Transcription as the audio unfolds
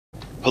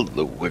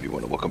Hello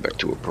everyone and welcome back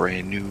to a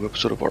brand new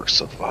episode of our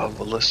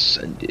Survival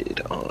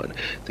Ascended on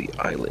the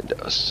Island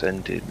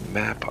Ascended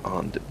map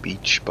on the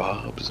Beach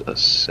Bob's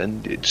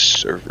Ascended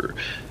server.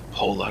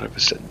 Whole lot of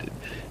Ascended.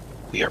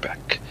 We are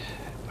back.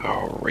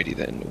 Alrighty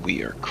then,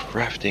 we are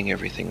crafting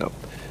everything up.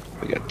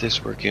 We got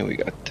this working, we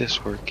got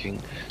this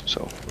working.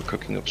 So we're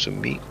cooking up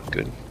some meat,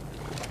 good.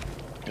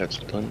 That's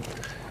done.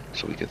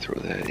 So we can throw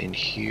that in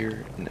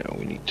here. Now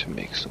we need to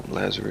make some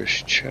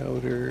Lazarus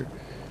chowder.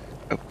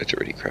 Oh, it's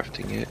already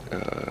crafting it.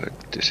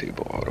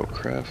 Disable auto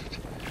craft.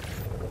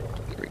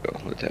 There we go.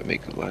 Let that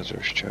make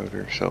Lazarus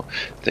chowder. So,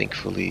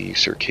 thankfully,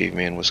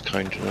 𝐒𝐤𝐤𝐿 was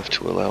kind enough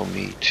to allow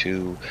me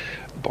to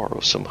borrow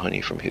some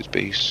honey from his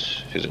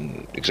base. His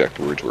exact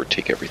words were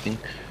take everything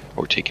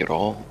or take it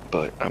all,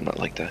 but I'm not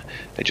like that.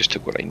 I just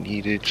took what I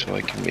needed so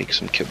I can make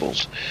some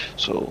kibbles.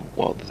 So,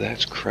 while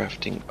that's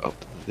crafting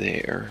up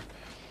there,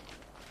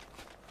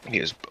 he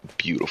has a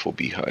beautiful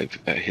beehive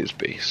at his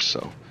base,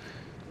 so.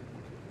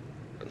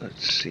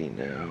 Let's see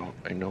now.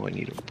 I know I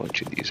need a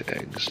bunch of these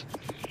eggs.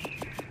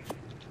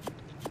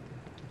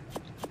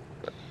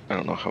 I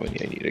don't know how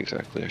many I need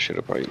exactly. I should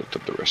have probably looked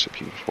up the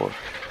recipe before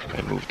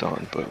I moved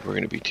on, but we're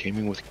going to be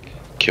taming with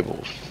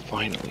kibble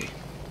finally.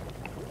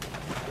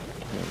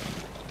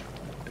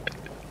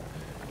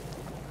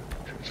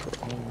 Transfer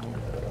all.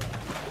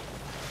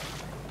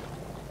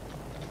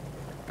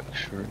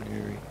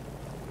 Extraordinary.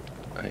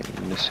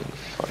 I'm missing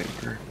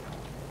fiber.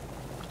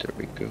 There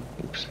we go.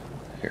 Oops.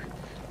 Here.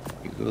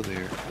 You go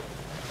there.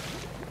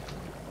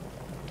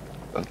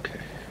 Okay.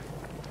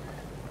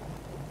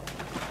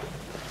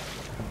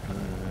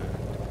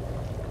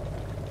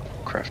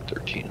 Craft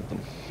 13 of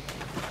them.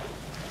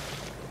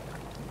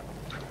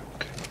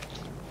 Okay.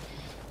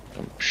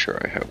 I'm sure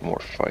I have more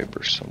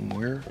fiber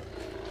somewhere.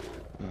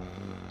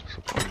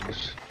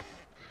 Supplies.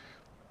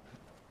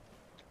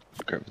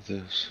 Grab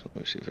this. Let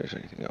me see if there's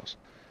anything else.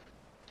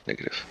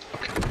 Negative.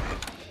 Okay.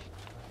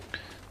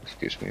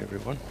 Excuse me,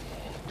 everyone.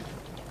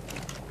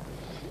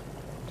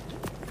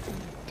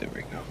 There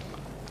we go.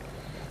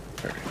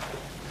 Alright.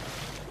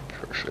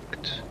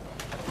 Perfect.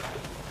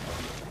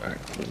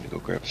 Alright, let me go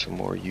grab some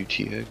more UT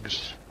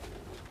eggs.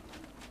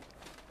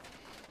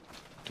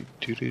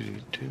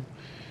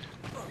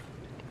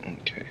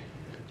 Okay.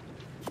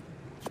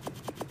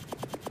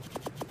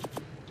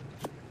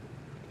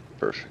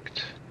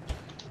 Perfect.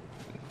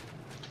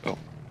 Oh.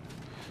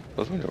 I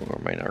was wondering where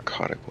my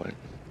narcotic went.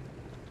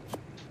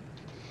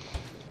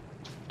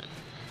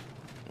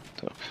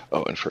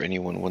 Oh, and for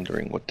anyone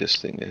wondering what this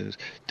thing is,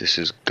 this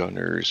is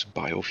Gunner's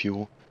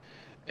biofuel.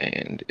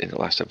 And in the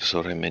last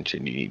episode I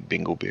mentioned you need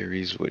bingo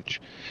berries, which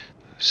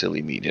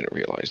silly me didn't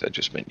realize that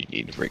just meant you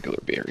need regular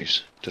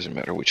berries. Doesn't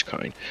matter which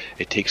kind.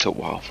 It takes a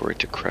while for it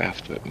to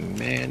craft, but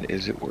man,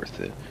 is it worth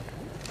it.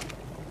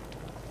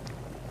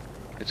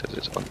 It says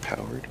it's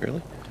unpowered,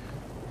 really?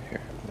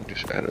 Here, let me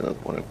just add another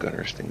one of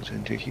Gunner's things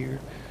into here.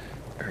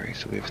 Alright,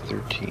 so we have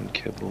 13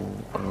 kibble,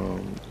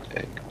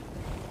 egg.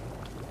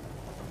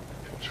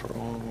 For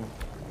all.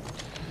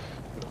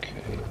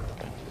 Okay.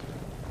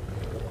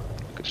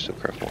 I could still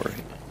craft more,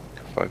 right?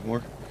 5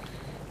 more.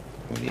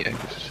 How many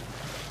eggs?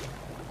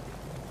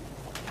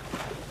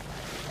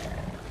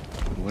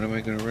 What am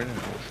I gonna run out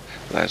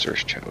of?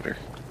 Lazarus chowder.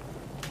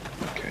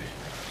 Okay,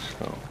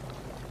 so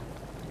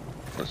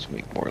let's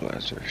make more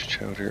Lazarus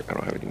chowder. I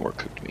don't have any more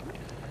cooked meat.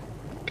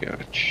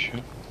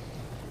 Gotcha.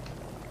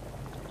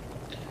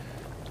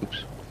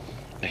 Oops.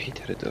 I hate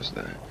that it does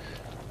that.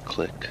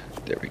 Click.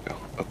 There we go.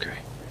 Okay.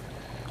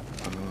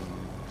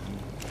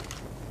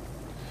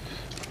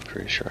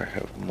 Pretty sure I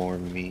have more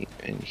meat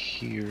in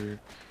here.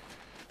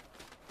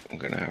 I'm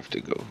gonna have to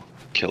go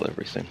kill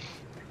everything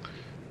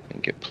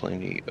and get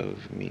plenty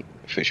of meat.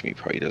 Fish meat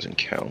probably doesn't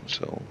count,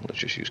 so let's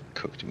just use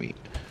cooked meat.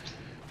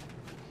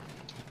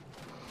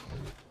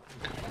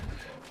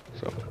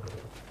 So,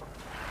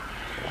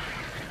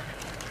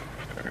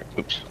 alright,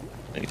 oops,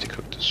 I need to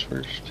cook this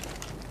first.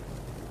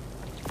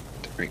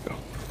 There we go.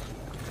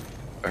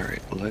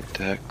 Alright, let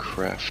that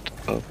craft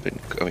up and,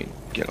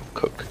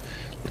 cook.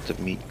 Let the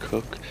meat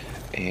cook.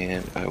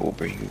 And I will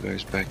bring you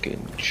guys back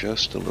in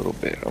just a little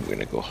bit. I'm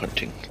gonna go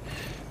hunting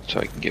so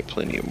I can get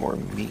plenty of more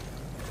meat.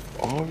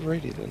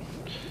 Alrighty then.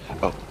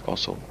 Oh,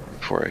 also,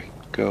 before I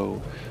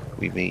go,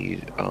 we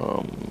made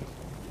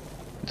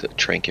the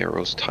tranq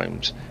arrows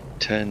times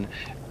 10,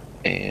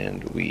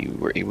 and we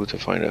were able to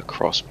find a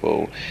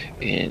crossbow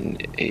in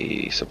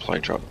a supply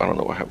drop. I don't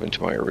know what happened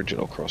to my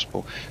original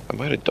crossbow. I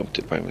might have dumped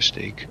it by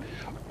mistake.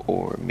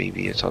 Or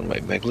maybe it's on my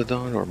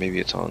Megalodon, or maybe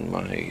it's on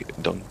my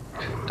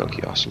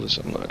tranqs.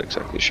 I'm not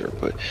exactly sure,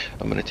 but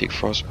I'm gonna take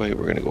Frostbite.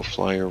 We're gonna go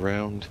fly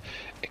around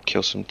and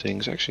kill some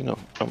things. Actually, no.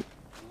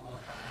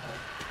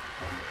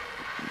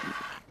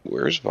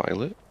 Where's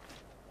Violet?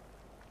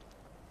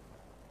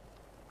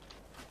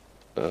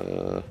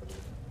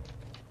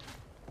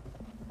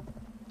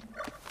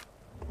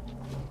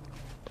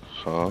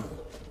 Huh?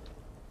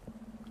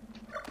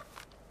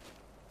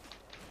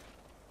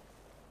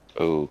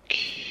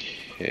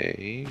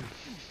 Okay.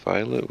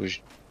 Violet was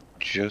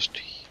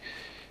just...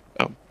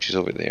 Oh, she's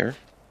over there.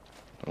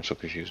 I'm so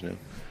confused now.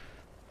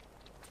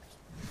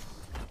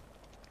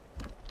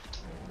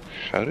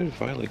 How did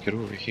Violet get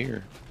over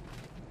here?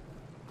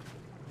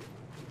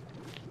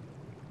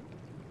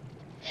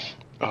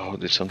 Oh,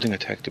 did something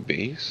attack the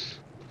base?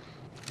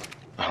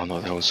 I don't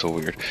know, that was so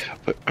weird.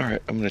 But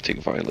alright, I'm gonna take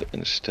Violet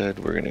instead.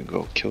 We're gonna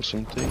go kill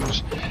some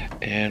things,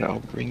 and I'll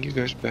bring you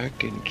guys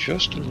back in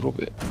just a little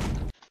bit.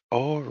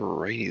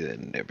 Alrighty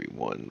then,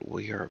 everyone,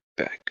 we are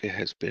back. It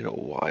has been a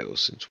while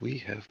since we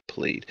have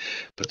played,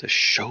 but the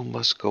show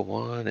must go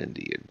on and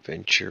the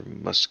adventure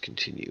must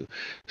continue.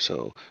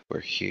 So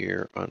we're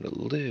here on a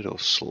little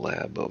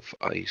slab of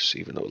ice,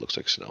 even though it looks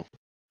like snow.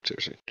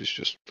 Seriously, this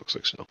just looks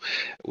like snow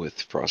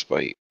with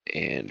frostbite,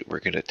 and we're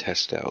gonna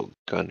test out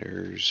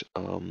Gunner's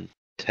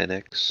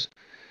 10x,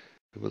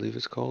 I believe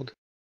it's called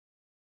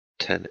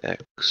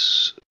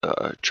 10x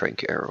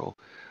trank arrow.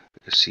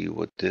 See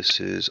what this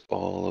is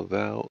all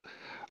about.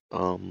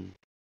 Can't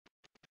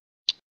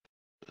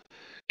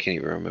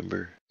even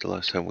remember the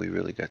last time we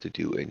really got to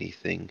do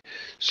anything.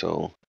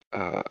 So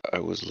I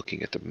was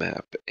looking at the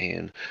map,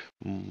 and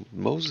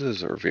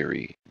Mosas are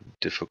very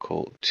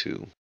difficult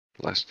to.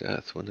 Last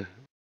death when the,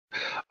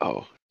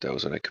 oh, that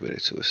was when I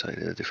committed suicide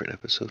in a different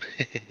episode.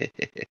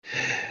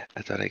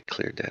 I thought I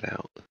cleared that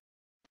out.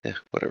 Yeah,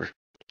 whatever.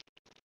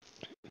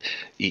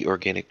 Eat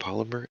organic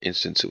polymer,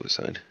 instant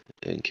suicide.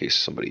 In case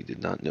somebody did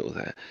not know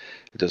that,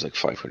 it does like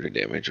 500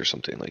 damage or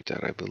something like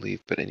that, I believe.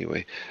 But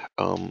anyway,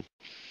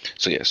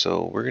 so yeah,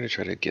 so we're gonna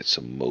try to get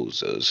some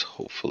Mosas,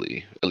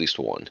 hopefully at least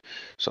one.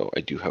 So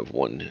I do have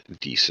one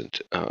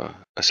decent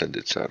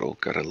ascended saddle.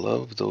 Gotta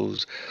love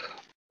those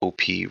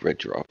OP red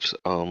drops.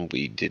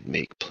 We did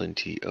make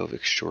plenty of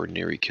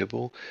extraordinary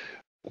kibble.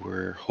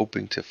 We're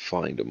hoping to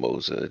find a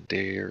Mosa.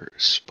 Their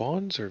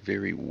spawns are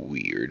very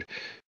weird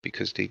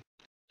because they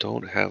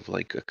don't have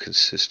like a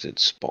consistent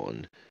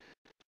spawn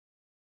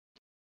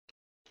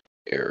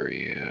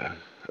area.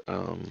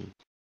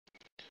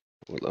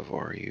 What level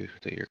are you?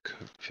 That you're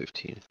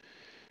 15.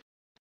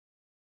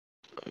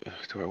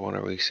 Do I want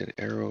to release an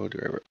arrow?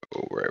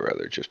 Or I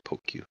rather just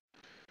poke you?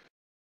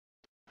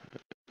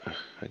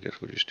 I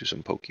guess we'll just do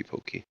some pokey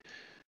pokey.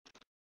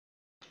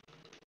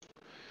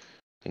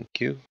 Thank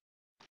you.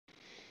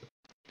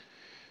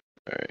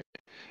 Alright.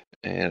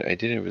 And I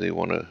didn't really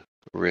want to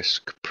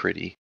risk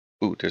pretty.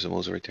 Ooh, there's a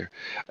Mosa right there.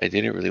 I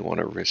didn't really want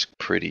to risk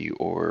pretty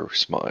or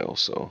smile,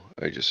 so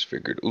I just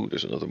figured, ooh,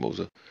 there's another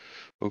Mosa.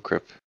 Oh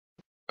crap.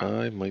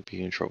 I might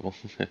be in trouble.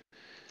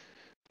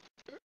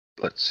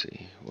 Let's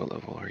see. What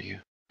level are you?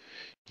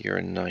 You're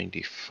a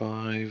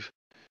 95.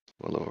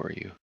 What level are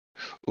you?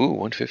 Ooh,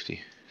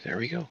 150. There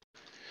we go.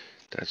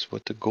 That's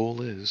what the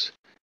goal is.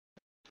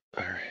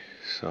 Alright,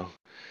 so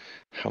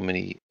how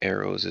many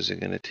arrows is it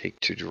going to take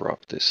to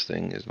drop this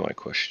thing is my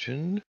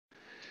question.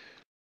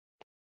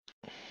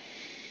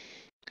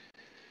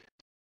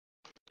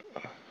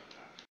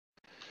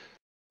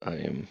 I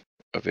am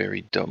a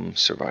very dumb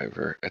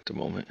survivor at the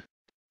moment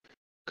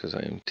because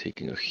I am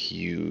taking a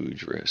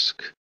huge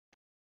risk.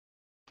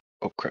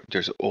 Oh crap,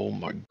 oh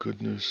my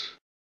goodness.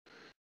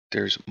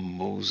 There's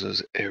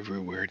Mosas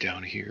everywhere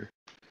down here.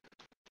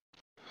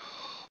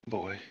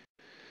 Boy,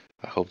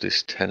 I hope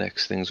this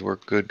 10x things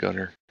work good,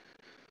 Gunner.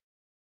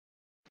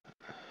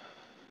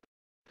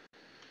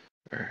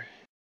 Alright,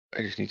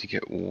 I just need to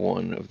get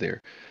one of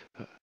their...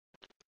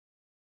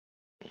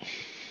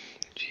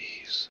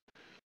 Jeez.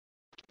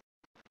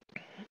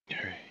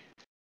 Alright.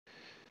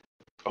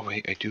 Oh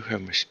wait, I do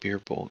have my spear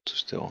bolt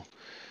still.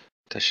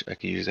 I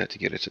can use that to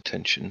get its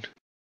attention.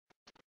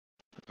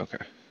 Okay,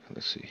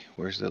 let's see.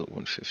 Where's the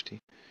 150?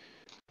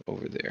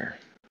 Over there.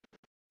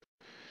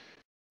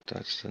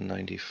 That's the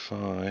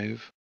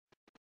 95.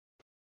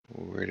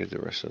 Where did the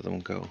rest of them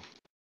go?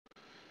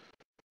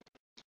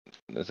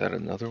 Is that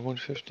another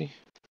 150?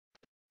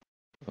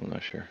 I'm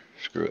not sure.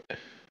 Screw it.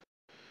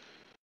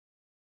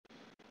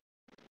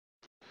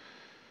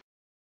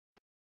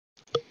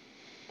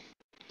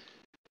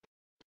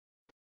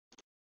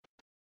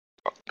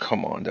 Oh,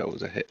 come on, that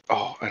was a hit.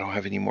 Oh, I don't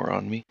have any more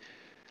on me.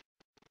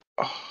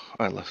 Oh,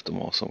 I left them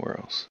all somewhere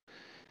else.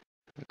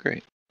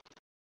 Great.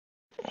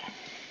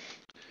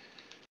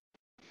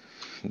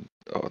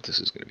 Oh, this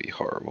is going to be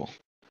horrible.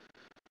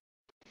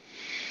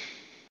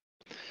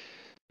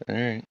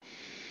 Alright.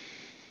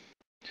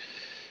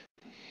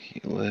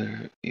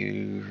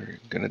 You're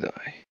gonna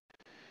die.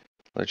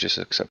 Let's just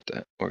accept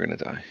that. We're gonna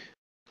die.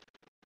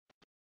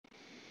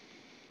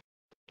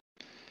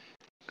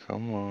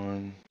 Come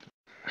on.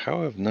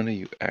 How have none of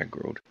you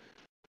aggroed?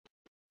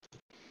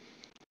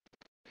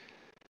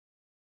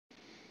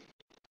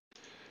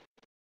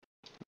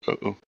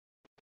 Uh-oh.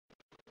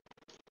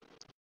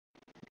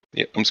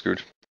 Yep, I'm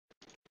screwed.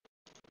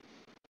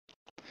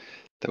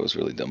 That was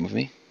really dumb of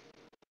me.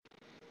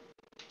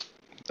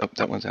 Oh,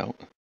 that one's out.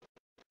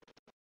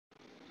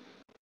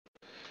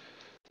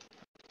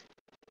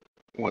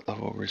 What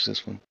level is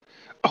this one?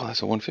 Oh,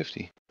 that's a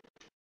 150.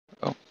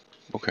 Oh,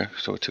 okay.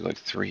 So it took like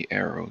 3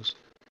 arrows.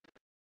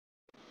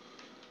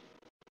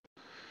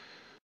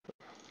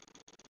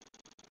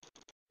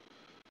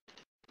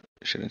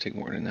 It shouldn't take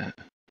more than that.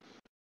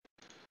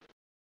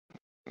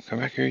 Come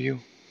back here, you.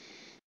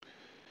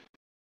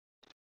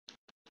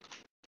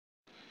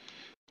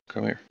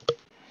 Come here.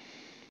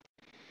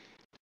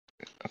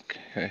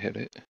 Okay, I hit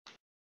it.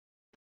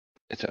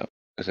 It's out.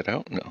 Is it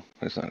out? No,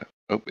 it's not out.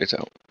 Oh, it's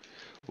out.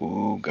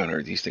 Ooh,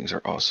 Gunner, these things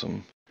are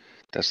awesome.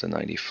 That's the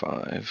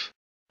 95.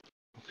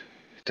 Okay,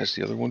 that's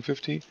the other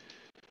 150.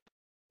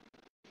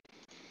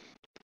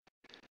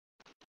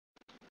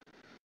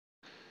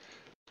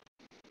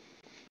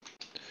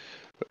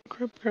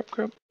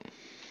 Crap.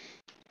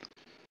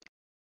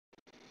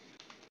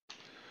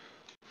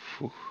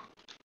 Whew.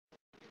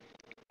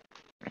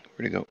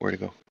 Where'd it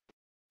go?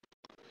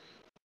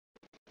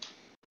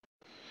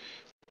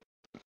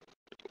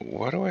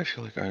 Why do I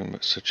feel like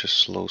I'm such a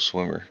slow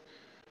swimmer?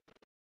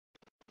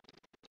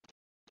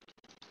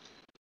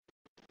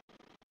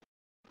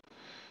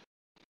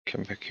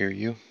 Come back here,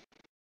 you.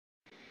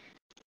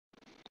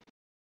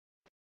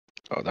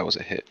 Oh, that was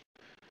a hit.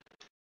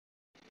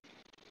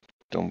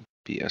 Don't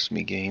BS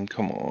me, game.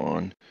 Come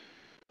on.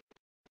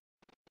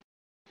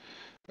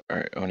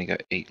 Alright, I only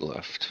got 8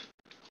 left.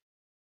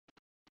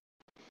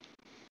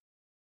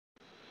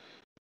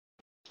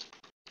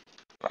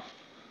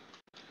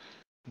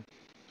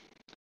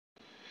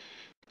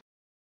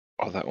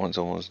 Oh, that one's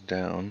almost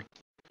down.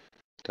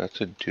 That's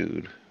a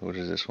dude. What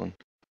is this one?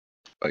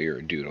 Oh, you're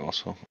a dude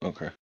also.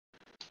 Okay.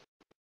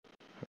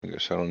 I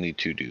guess I don't need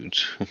 2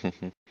 dudes.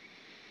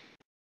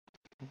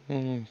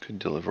 Could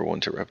deliver one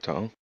to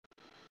reptile.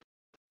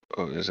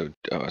 Oh, there's a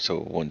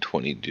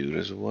 120 dude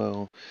as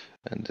well,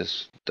 and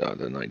this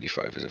the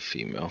 95 is a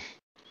female.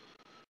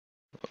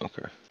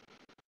 Okay.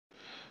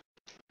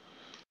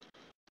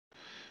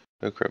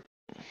 Oh crap.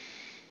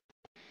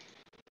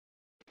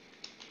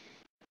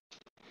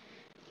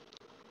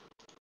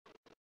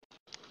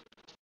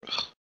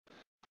 Ugh.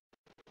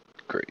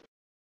 Great.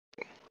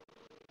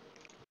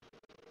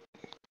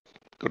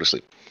 Go to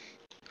sleep.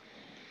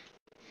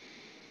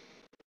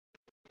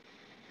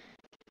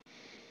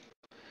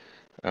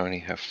 I only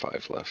have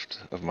 5 left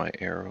of my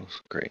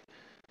arrows. Great.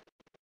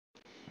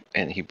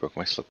 And he broke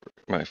my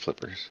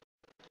flippers.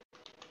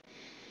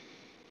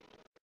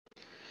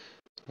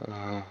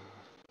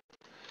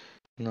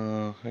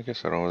 No, I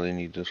guess I don't really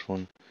need this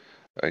one.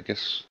 I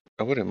guess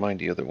I wouldn't mind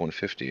the other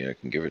 150. I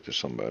can give it to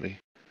somebody.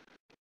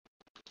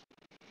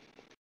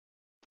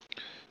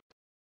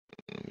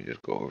 Let me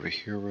just go over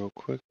here real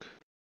quick.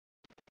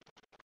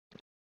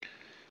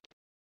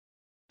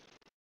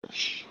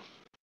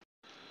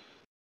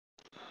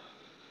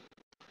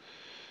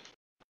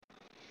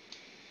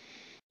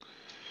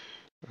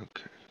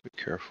 Okay, be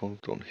careful,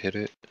 don't hit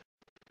it.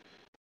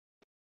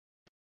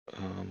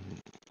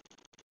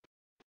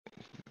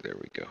 There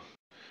we go.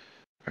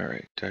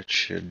 Alright, that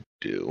should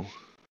do.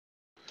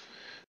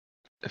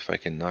 If I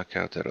can knock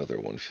out that other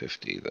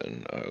 150,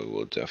 then I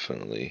will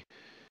definitely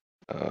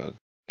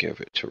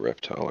give it to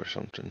Reptile or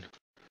something.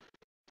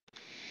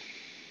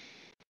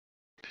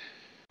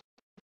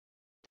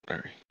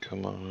 Alright,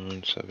 come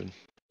on, 7.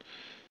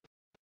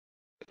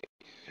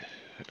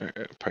 Right,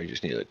 I probably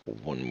just need like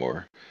one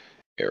more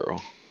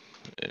arrow,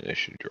 and it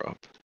should drop.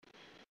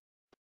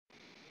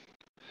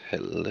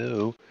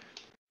 Hello.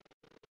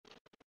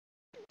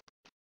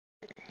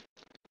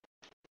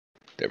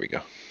 There we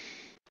go.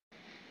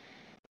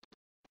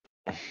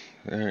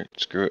 Alright,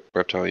 screw it.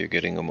 Reptile, you're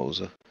getting a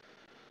Mosa.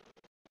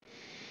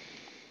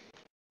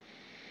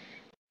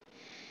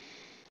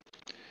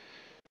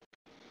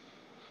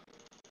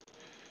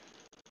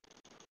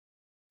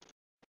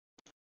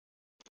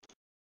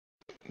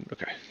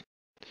 Okay.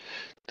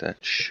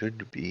 That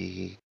should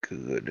be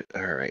good.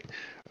 Alright.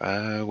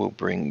 I will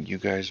bring you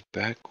guys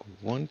back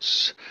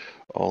once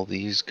all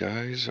these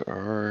guys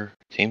are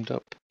tamed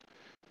up.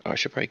 I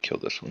should probably kill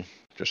this one,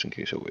 just in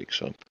case it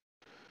wakes up.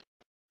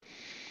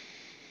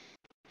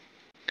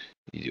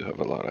 You do have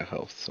a lot of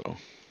health, so.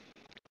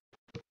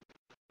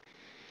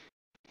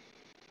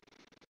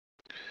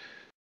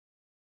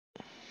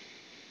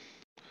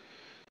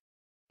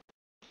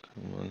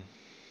 Come on.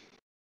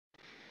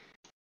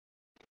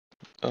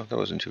 Oh, that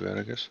wasn't too bad,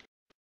 I guess.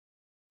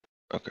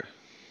 Okay.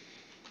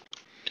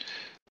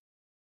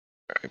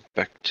 Alright,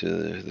 back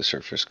to the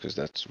surface, because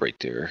that's right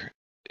there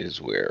is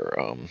where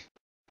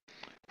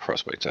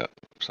Frostbite's at.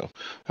 So,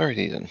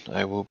 alrighty then,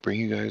 I will bring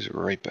you guys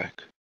right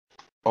back.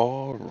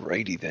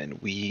 Alrighty then,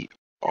 we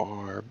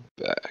are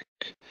back.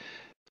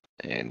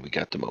 And we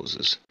got the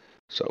Moses.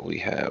 So we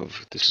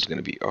have, this is going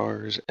to be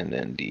ours, and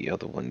then the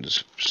other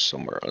one's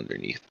somewhere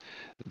underneath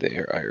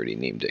there. I already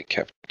named it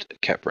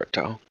Cap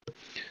Reptile.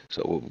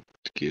 So we'll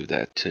give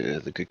that to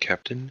the good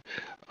captain.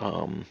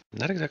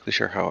 Not exactly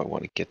sure how I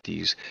want to get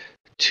these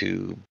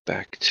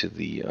back to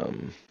the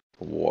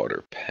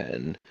water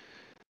pen.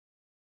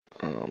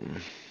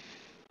 I'm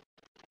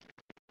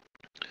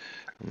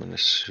going to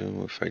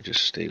assume if I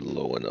just stay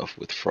low enough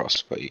with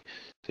Frostbite,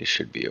 they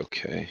should be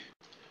okay.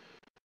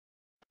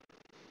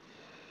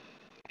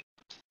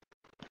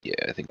 Yeah,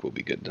 I think we'll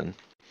be good then.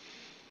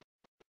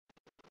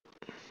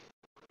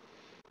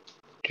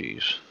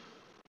 Jeez.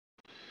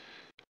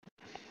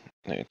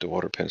 The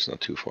water pen's not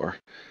too far,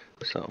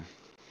 so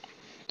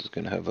just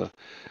gonna have a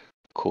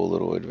cool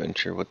little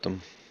adventure with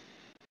them.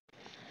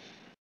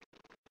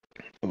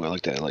 Ooh, I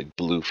like that, like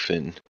blue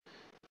fin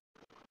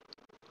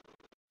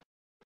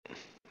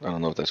I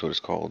don't know if that's what it's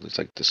called. It's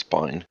like the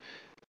spine.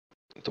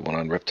 The one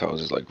on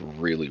reptiles is like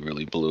really,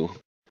 really blue.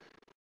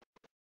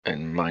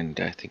 And mine,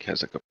 I think,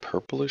 has like a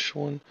purplish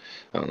one.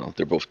 I don't know.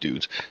 They're both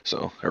dudes.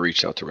 So I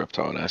reached out to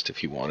Reptile and asked if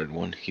he wanted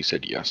one. He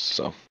said yes.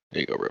 So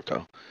there you go,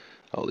 Reptile.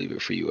 I'll leave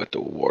it for you at the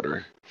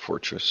water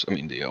fortress. I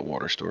mean, the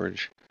water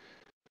storage.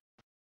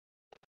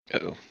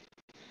 Uh-oh.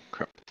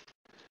 Crap.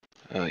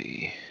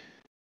 Aye.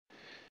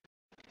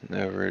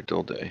 Never a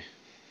dull day.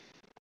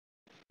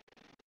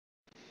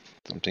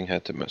 Something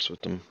had to mess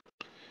with them.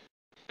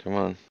 Come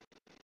on.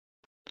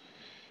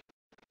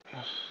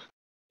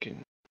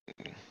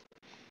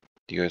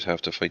 Do you guys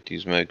have to fight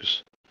these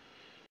megs?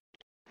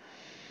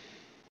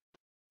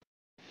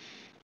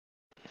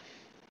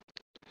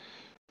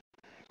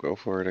 Go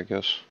for it, I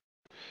guess.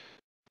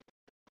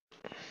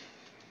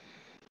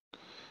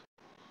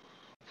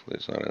 Hopefully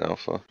it's not an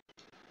alpha.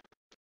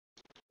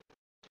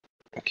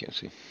 I can't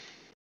see.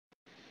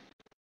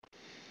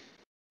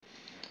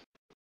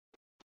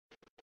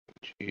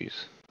 Jeez.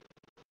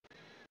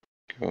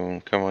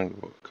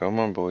 Come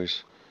on,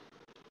 boys.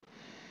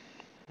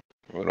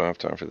 We don't have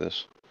time for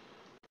this.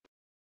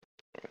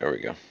 There we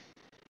go.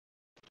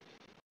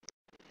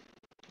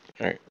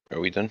 Alright, are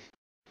we done?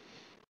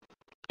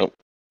 Oh,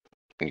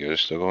 you guys are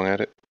still going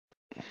at it?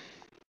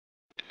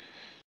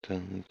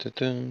 Dun, dun,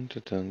 dun,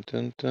 dun,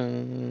 dun,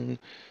 dun.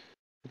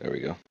 There we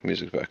go.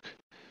 Music's back.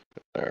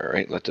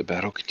 Alright, let the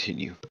battle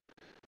continue.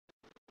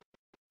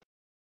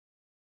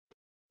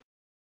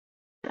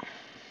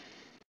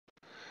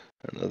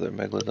 Another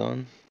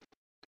Megalodon.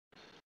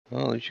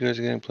 Well, at least you guys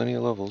are getting plenty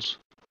of levels.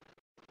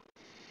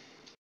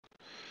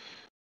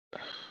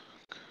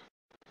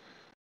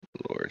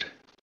 Lord.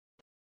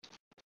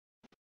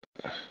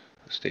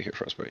 Stay here,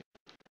 Frostbite.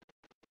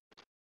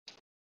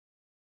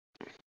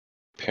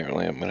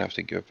 Apparently, I'm gonna have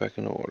to get back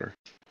in the water.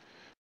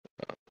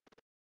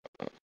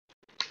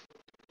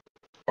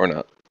 Or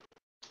not.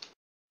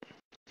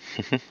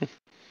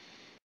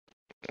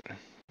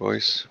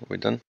 Boys, we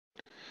done?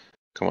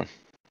 Come on.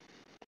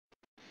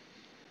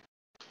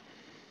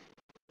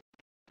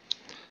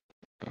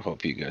 I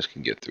hope you guys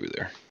can get through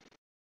there.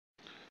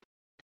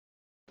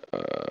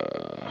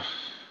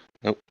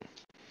 Nope.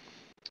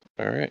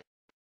 Alright.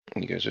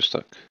 You guys are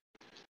stuck.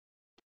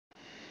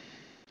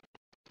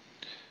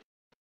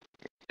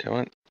 Come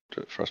on.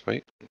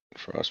 Frostbite.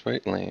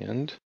 Frostbite,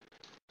 land.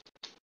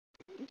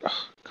 Ugh,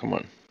 come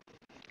on.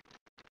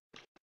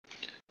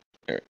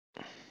 Alright.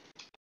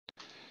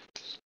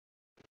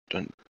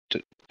 Done.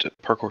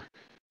 Parkour.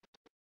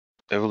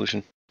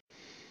 Evolution.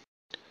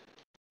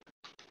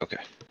 Okay.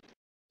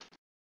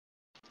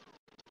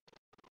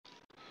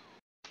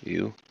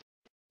 You.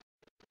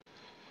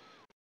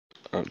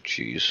 Oh,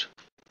 jeez.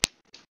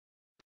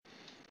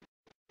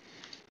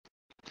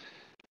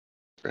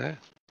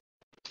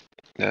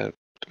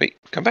 Wait,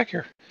 come back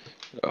here.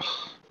 Ugh.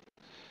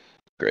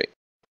 Great.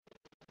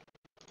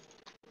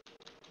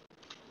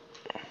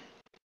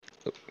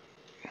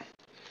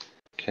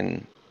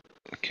 Can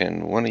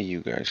one of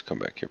you guys come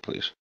back here,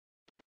 please?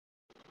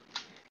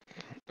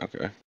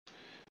 Okay.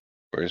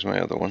 Where's my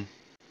other one?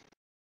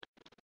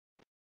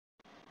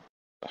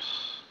 Ugh.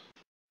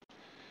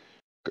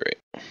 Great.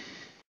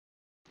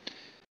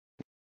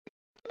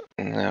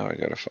 Now I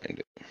gotta find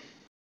it.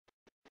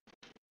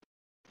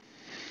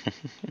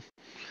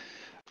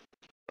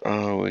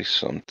 Always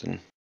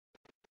something.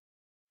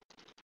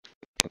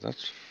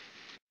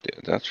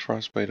 That's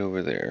Frostbite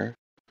over there.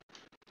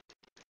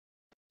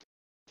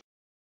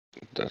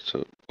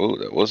 Oh,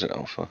 that was an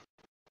alpha.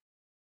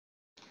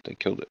 They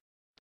killed it.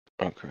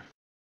 Okay.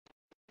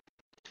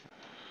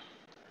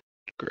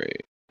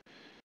 Great.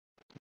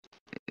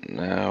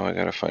 Now I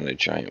gotta find a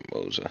giant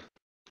Mosa.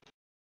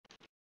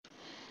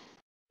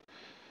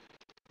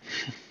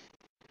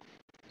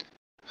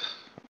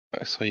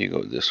 I saw you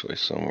go this way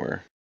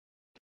somewhere.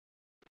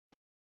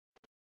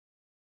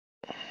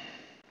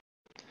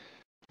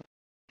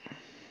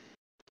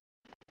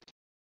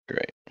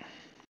 Great.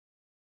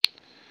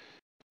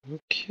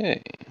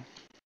 Okay.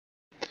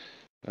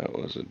 That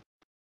was a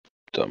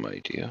dumb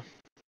idea.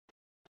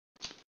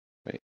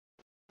 Wait.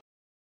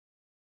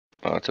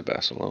 Oh, it's a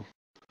Basilo.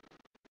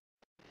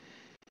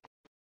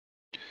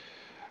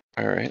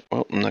 Alright,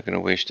 well, I'm not going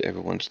to waste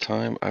everyone's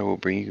time. I will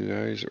bring you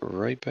guys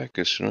right back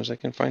as soon as I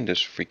can find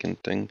this freaking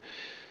thing.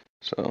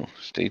 So,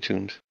 stay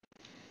tuned.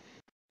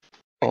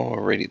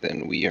 Alrighty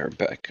then, we are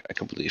back. I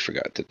completely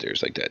forgot that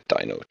there's like that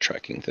dino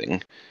tracking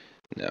thing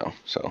now.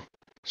 So,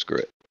 screw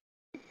it.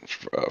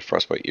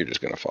 Frostbite, you're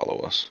just going to follow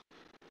us.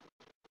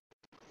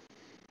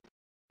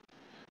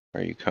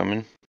 Are you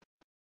coming?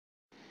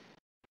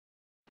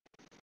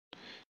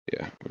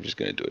 Yeah, we're just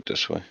going to do it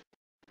this way.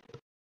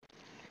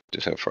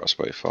 Just have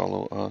Frostbite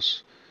follow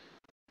us.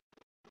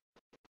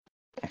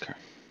 Okay.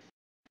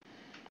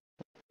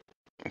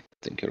 I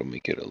think it'll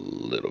make it a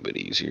little bit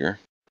easier.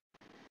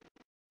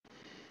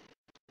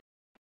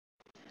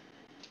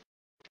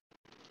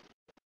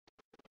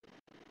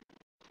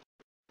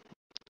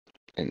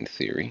 In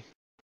theory.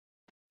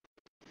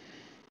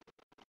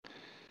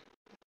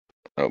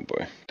 Oh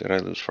boy, did I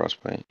lose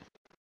Frostbite?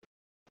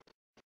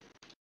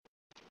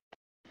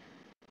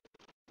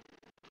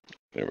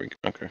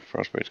 Okay,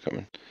 frostbite's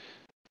coming.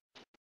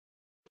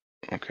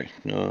 Okay,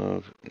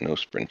 no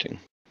sprinting.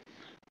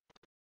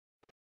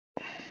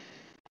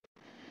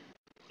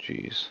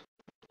 Jeez.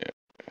 Yeah.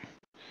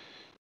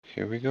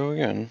 Here we go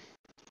again.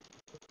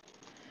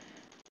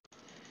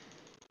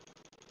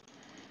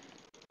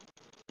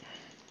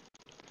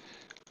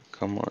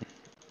 Come on.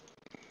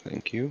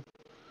 Thank you.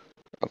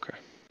 Okay.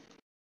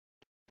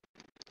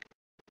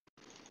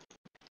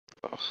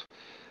 Ugh.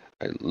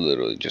 I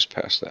literally just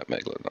passed that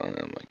Megalodon and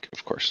I'm like,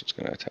 of course it's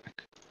gonna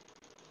attack.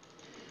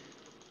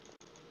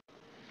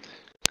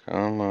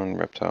 Come on,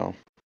 reptile.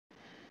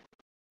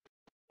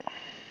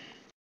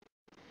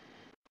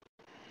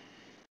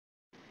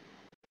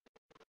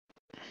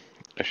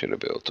 I should have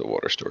built a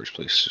water storage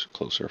place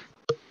closer.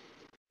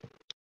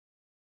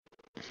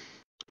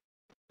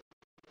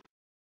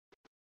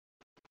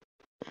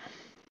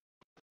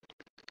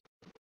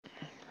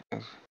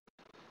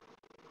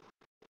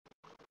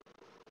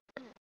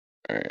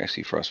 Alright, I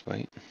see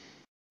frostbite.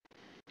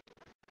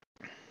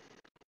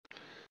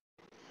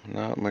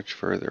 Not much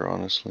further,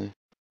 honestly.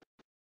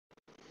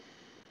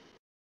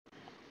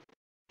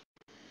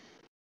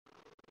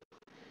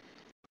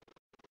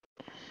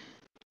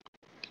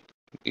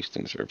 These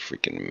things are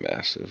freaking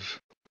massive.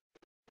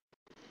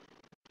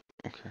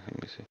 Okay,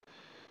 let me see.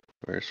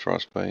 Where's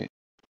frostbite?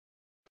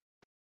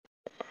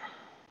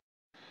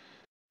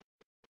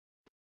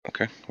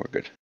 Okay, we're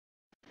good.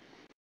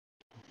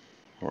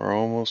 We're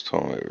almost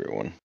home,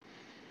 everyone.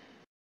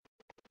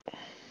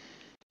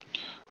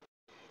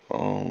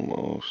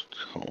 Almost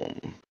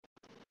home.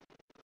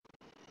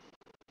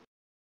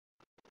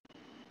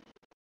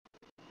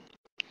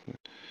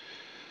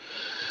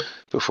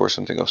 Before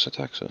something else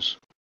attacks us.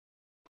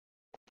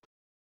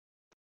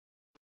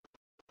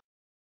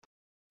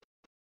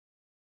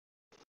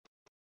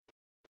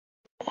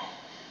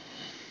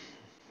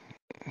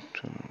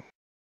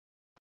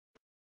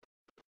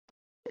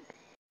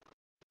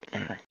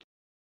 Alright.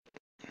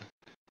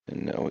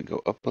 And now we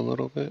go up a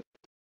little bit.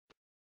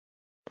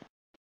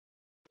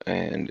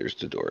 And there's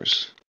the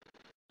doors.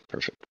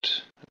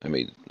 Perfect.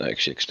 I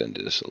actually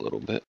extended this a little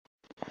bit.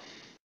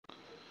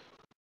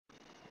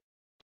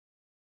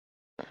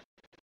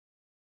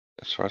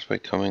 Is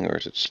frostbite coming or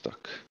is it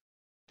stuck?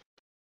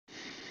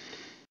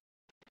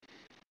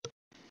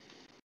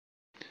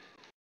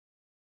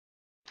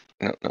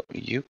 No,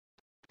 you.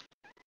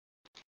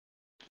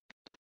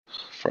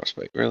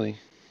 Frostbite, really?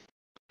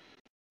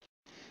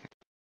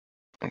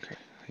 Okay,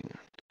 hang on.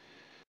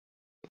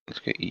 Let's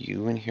get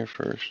you in here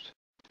first.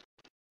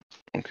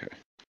 Okay.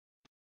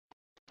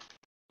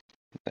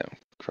 Now,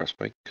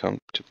 frostbite,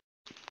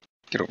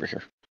 get over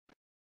here.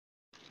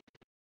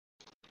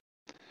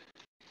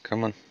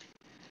 Come on.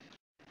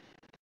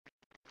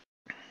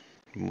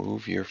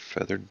 Move your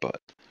feathered butt.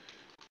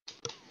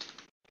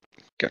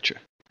 Gotcha.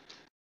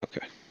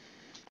 Okay.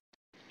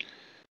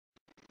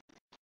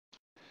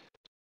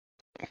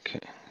 Okay.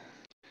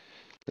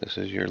 This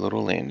is your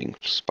little landing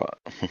spot.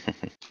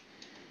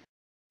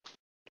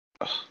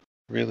 Ugh,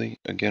 really?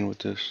 Again with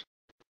this?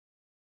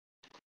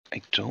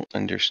 I don't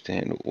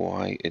understand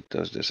why it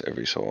does this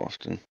every so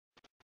often.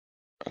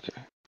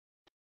 Okay.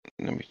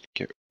 Let me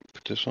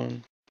put this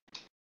on.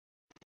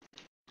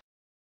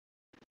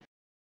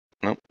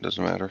 Nope,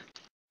 doesn't matter.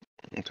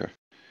 Okay.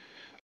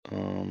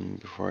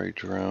 Before I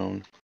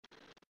drown.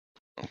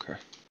 Okay.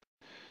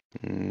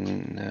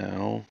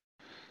 Now,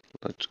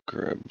 let's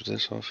grab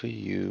this off of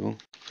you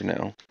for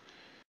now.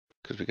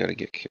 Because we gotta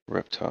get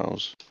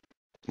reptiles.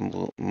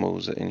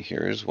 Mosa in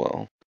here as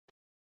well.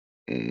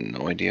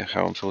 No idea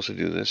how I'm supposed to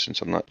do this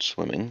since I'm not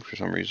swimming for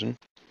some reason.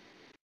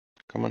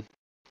 Come on.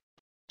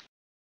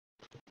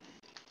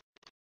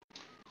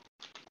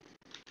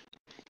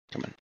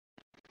 Come on.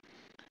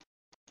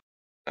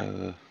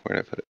 Where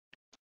did I put it?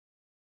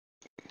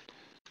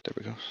 There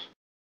we go.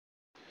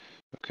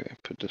 Okay,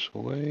 put this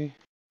away.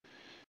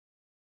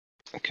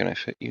 Can I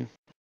fit you?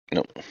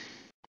 Nope.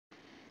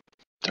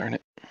 Darn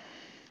it.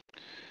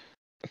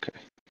 Okay,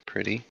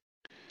 pretty.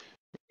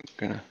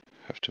 Gonna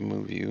have to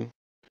move you.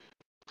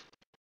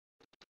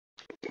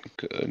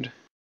 Good.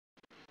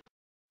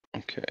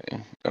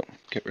 Okay. Oh,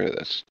 get rid of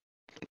this.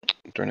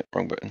 Darn it,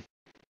 wrong button.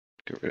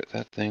 Get rid of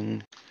that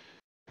thing.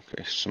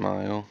 Okay,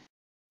 smile.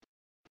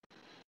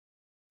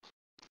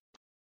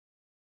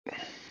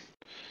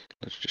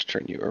 Let's just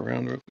turn you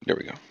around. There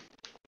we go.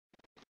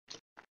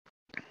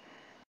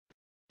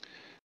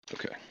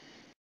 Okay.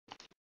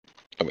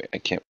 Oh wait, I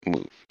can't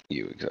move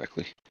you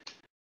exactly.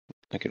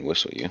 I can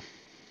whistle you.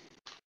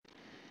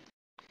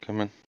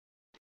 Come on.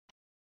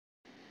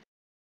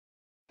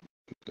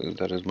 Is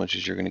that as much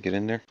as you're gonna get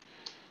in there?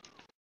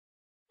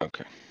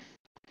 Okay.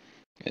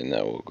 And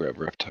now we'll grab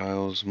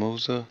reptiles,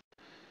 Mosa,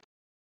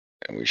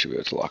 and we should be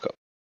able to lock up.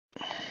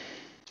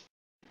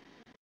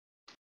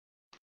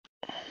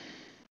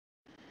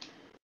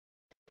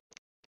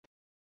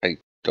 I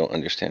don't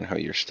understand how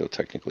you're still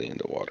technically in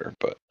the water,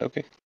 but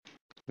okay.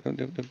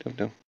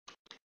 No.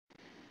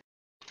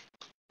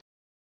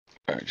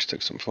 Alright, just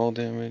took some fall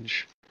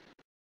damage.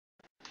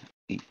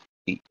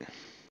 Eat.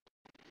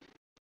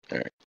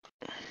 Alright.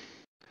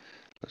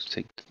 Let's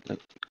take,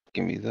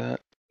 give me that.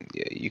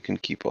 Yeah, you can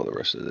keep all the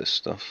rest of this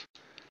stuff.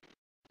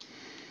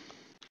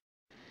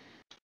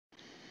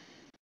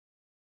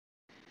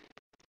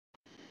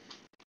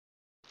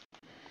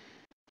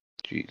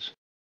 Jeez.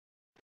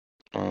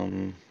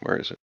 Where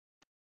is it?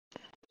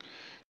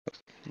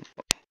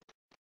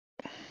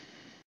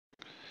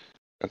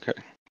 Okay.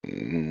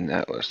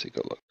 Now let's take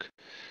a look.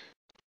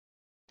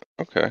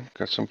 Okay,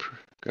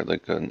 got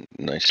like a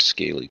nice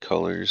scaly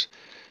colors.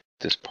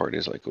 This part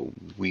is like a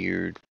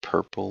weird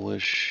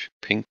purplish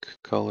pink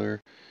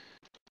color.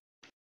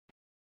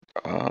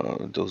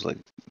 Those look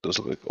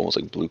like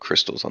almost like blue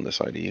crystals on the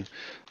side of you.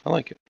 I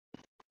like it.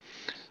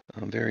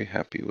 I'm very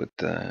happy with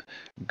that.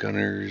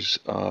 Gunner's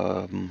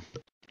what's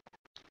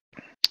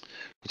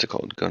it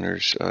called?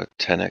 Gunner's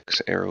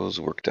 10x arrows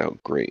worked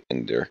out great,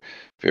 and they're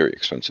very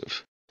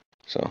expensive.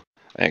 So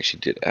I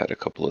actually did add a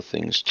couple of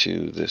things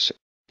to this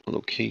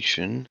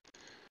location.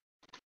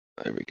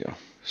 There we go.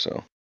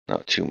 So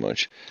not too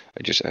much.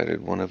 I just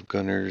added one of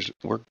Gunner's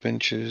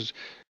workbenches,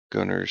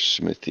 Gunner's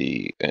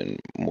smithy and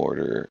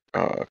mortar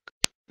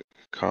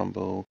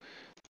combo.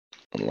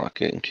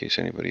 Unlock it in case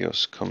anybody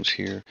else comes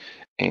here,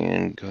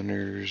 and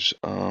Gunner's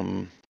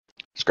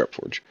scrap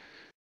forge.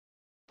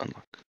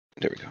 Unlock.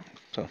 There we go.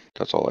 So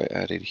that's all I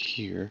added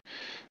here.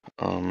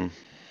 I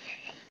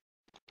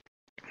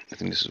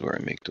think this is where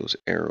I make those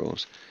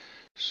arrows.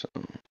 So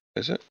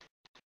is it?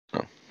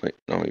 Oh wait,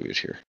 no, maybe it's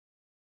here.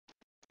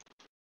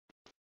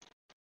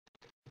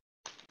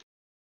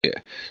 Yeah.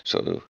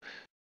 So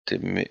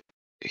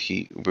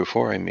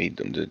before I made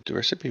them, the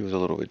recipe was a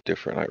little bit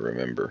different. I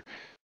remember,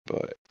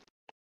 but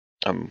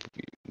I'm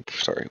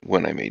sorry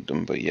when I made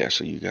them. But yeah,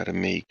 so you got to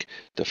make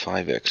the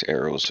 5x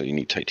arrows. So you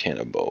need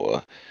titana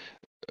boa,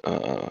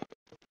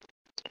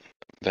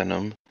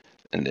 venom,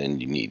 and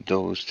then you need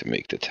those to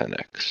make the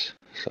 10x.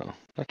 So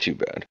not too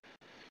bad.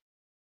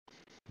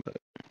 But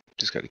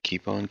just got to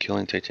keep on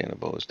killing titana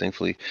boas.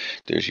 Thankfully,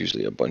 there's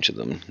usually a bunch of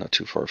them not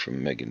too far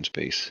from Megan's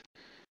base.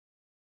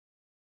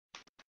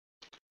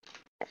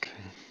 Okay,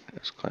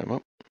 let's climb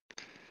up.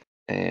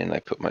 And I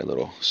put my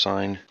little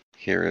sign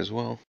here as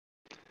well.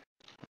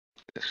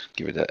 Just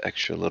give it that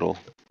extra little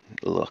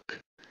look.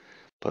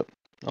 But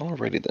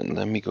alrighty then,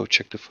 let me go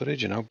check the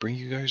footage and I'll bring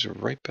you guys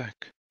right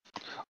back.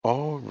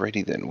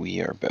 Alrighty then,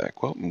 we are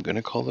back. Well, I'm going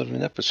to call it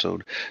an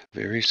episode.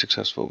 Very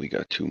successful. We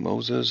got 2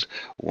 Mosas.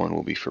 One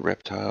will be for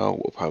reptile.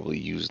 We'll probably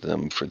use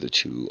them for the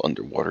 2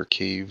 underwater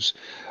caves.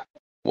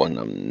 One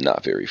I'm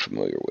not very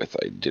familiar with.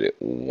 I did it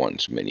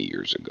once many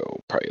years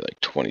ago, probably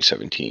like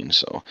 2017,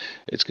 so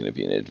it's going to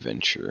be an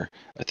adventure.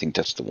 I think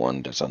that's the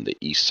one that's on the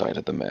east side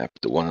of the map.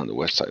 The one on the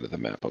west side of the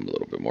map I'm a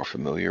little bit more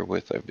familiar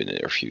with. I've been in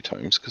there a few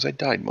times because I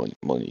died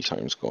many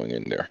times going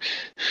in there.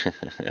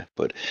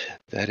 But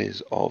that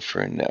is all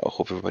for now.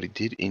 Hope everybody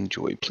did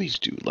enjoy. Please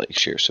do like,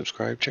 share,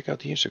 subscribe. Check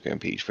out the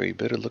Instagram page for a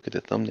better look at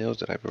the thumbnails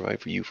that I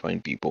provide for you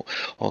fine people.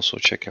 Also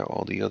check out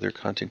all the other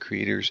content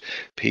creators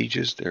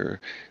pages.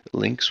 Their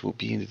links will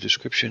be in the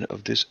description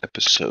of this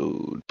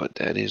episode. But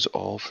that is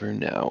all for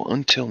now.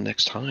 Until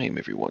next time,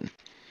 everyone.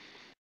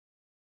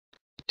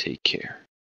 Take care.